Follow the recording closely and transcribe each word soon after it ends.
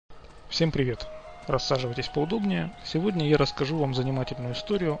Всем привет! Рассаживайтесь поудобнее. Сегодня я расскажу вам занимательную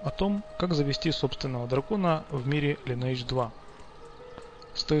историю о том, как завести собственного дракона в мире Lineage 2.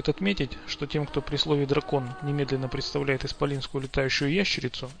 Стоит отметить, что тем, кто при слове «дракон» немедленно представляет исполинскую летающую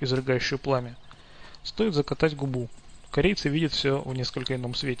ящерицу, изрыгающую пламя, стоит закатать губу. Корейцы видят все в несколько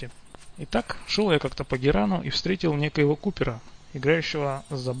ином свете. Итак, шел я как-то по Герану и встретил некоего Купера, играющего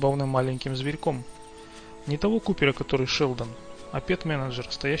с забавным маленьким зверьком. Не того Купера, который Шелдон, а пет-менеджер,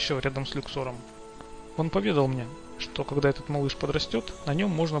 стоящего рядом с Люксором. Он поведал мне, что когда этот малыш подрастет, на нем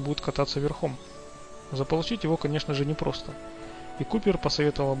можно будет кататься верхом. Заполучить его, конечно же, непросто. И Купер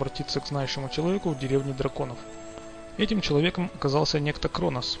посоветовал обратиться к знающему человеку в деревне драконов. Этим человеком оказался некто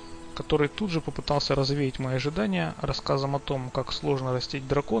Кронос, который тут же попытался развеять мои ожидания рассказом о том, как сложно растить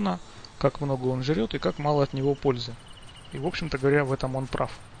дракона, как много он жрет и как мало от него пользы. И, в общем-то говоря, в этом он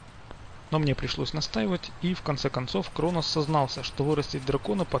прав. Но мне пришлось настаивать, и в конце концов Кронос сознался, что вырастить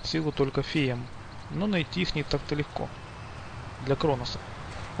дракона под силу только феям, но найти их не так-то легко. Для Кроноса.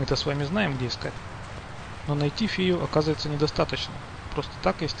 Мы-то с вами знаем, где искать. Но найти фею оказывается недостаточно. Просто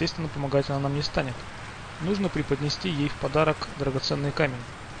так, естественно, помогать она нам не станет. Нужно преподнести ей в подарок драгоценный камень.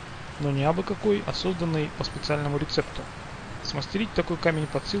 Но не абы какой, а созданный по специальному рецепту. Смастерить такой камень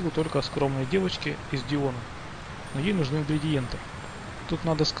под силу только скромной девочке из Диона. Но ей нужны ингредиенты. Тут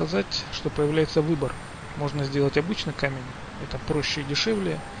надо сказать, что появляется выбор. Можно сделать обычный камень, это проще и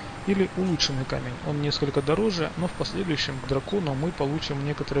дешевле, или улучшенный камень. Он несколько дороже, но в последующем к дракону мы получим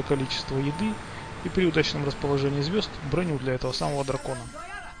некоторое количество еды и при удачном расположении звезд броню для этого самого дракона.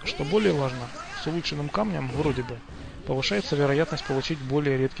 Что более важно, с улучшенным камнем, вроде бы, повышается вероятность получить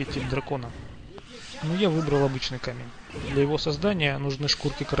более редкий тип дракона. Но я выбрал обычный камень. Для его создания нужны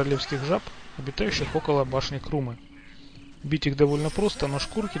шкурки королевских жаб, обитающих около башни Крумы. Бить их довольно просто, но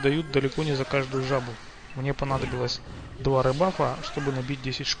шкурки дают далеко не за каждую жабу. Мне понадобилось 2 ребафа, чтобы набить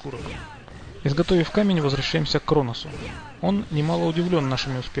 10 шкурок. Изготовив камень, возвращаемся к Кроносу. Он немало удивлен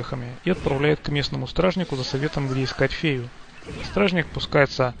нашими успехами и отправляет к местному стражнику за советом, где искать фею. Стражник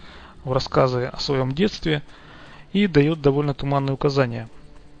пускается в рассказы о своем детстве и дает довольно туманные указания.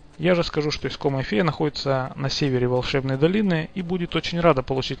 Я же скажу, что искомая фея находится на севере волшебной долины и будет очень рада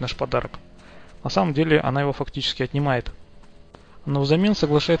получить наш подарок. На самом деле она его фактически отнимает. Но взамен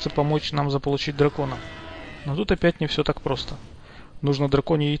соглашается помочь нам заполучить дракона. Но тут опять не все так просто. Нужно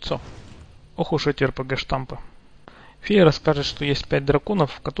драконье яйцо. Ох уж эти РПГ-штампы. Фея расскажет, что есть 5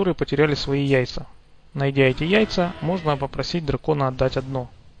 драконов, которые потеряли свои яйца. Найдя эти яйца, можно попросить дракона отдать одно.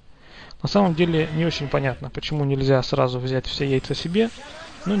 На самом деле не очень понятно, почему нельзя сразу взять все яйца себе,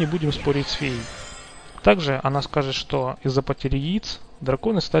 но не будем спорить с феей. Также она скажет, что из-за потери яиц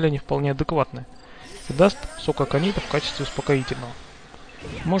драконы стали не вполне адекватны и даст сок аконита в качестве успокоительного.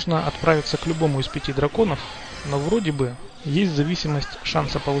 Можно отправиться к любому из 5 драконов, но вроде бы есть зависимость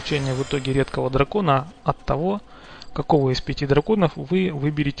шанса получения в итоге редкого дракона от того, какого из 5 драконов вы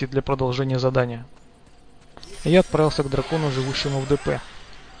выберете для продолжения задания. Я отправился к дракону, живущему в ДП.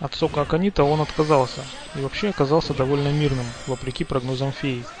 От сока аконита он отказался и вообще оказался довольно мирным, вопреки прогнозам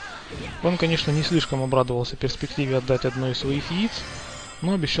феи. Он, конечно, не слишком обрадовался перспективе отдать одно из своих яиц,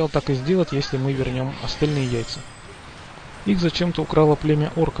 но обещал так и сделать, если мы вернем остальные яйца. Их зачем-то украло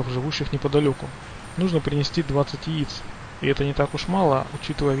племя орков, живущих неподалеку. Нужно принести 20 яиц, и это не так уж мало,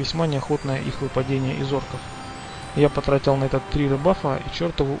 учитывая весьма неохотное их выпадение из орков. Я потратил на это 3 ребафа и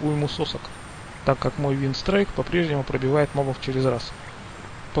чертову уйму сосок, так как мой виндстрайк по-прежнему пробивает мобов через раз.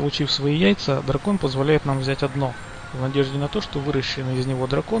 Получив свои яйца, дракон позволяет нам взять одно, в надежде на то, что выращенный из него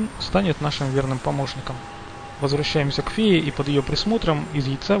дракон станет нашим верным помощником. Возвращаемся к фее, и под ее присмотром из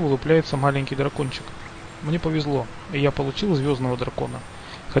яйца вылупляется маленький дракончик. Мне повезло, и я получил звездного дракона,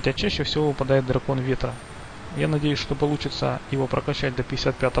 хотя чаще всего выпадает дракон ветра. Я надеюсь, что получится его прокачать до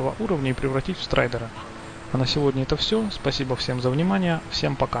 55 уровня и превратить в страйдера. А на сегодня это все. Спасибо всем за внимание.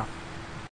 Всем пока.